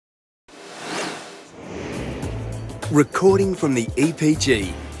Recording from the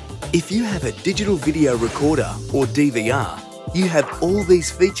EPG. If you have a digital video recorder or DVR, you have all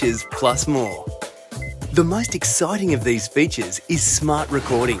these features plus more. The most exciting of these features is smart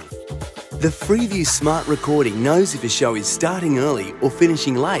recording. The Freeview smart recording knows if a show is starting early or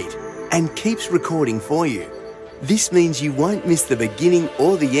finishing late and keeps recording for you. This means you won't miss the beginning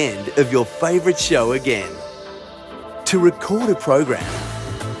or the end of your favourite show again. To record a program,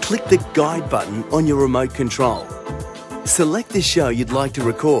 click the Guide button on your remote control. Select the show you'd like to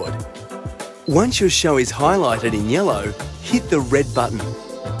record. Once your show is highlighted in yellow, hit the red button.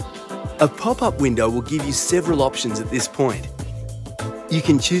 A pop-up window will give you several options at this point. You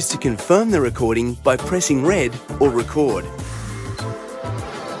can choose to confirm the recording by pressing red or record.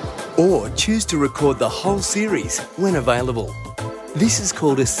 Or choose to record the whole series when available. This is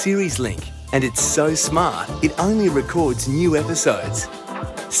called a series link, and it's so smart it only records new episodes.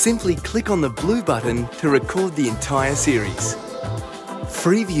 Simply click on the blue button to record the entire series.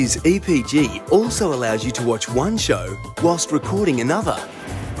 Freeview's EPG also allows you to watch one show whilst recording another.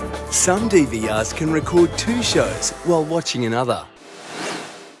 Some DVRs can record two shows while watching another.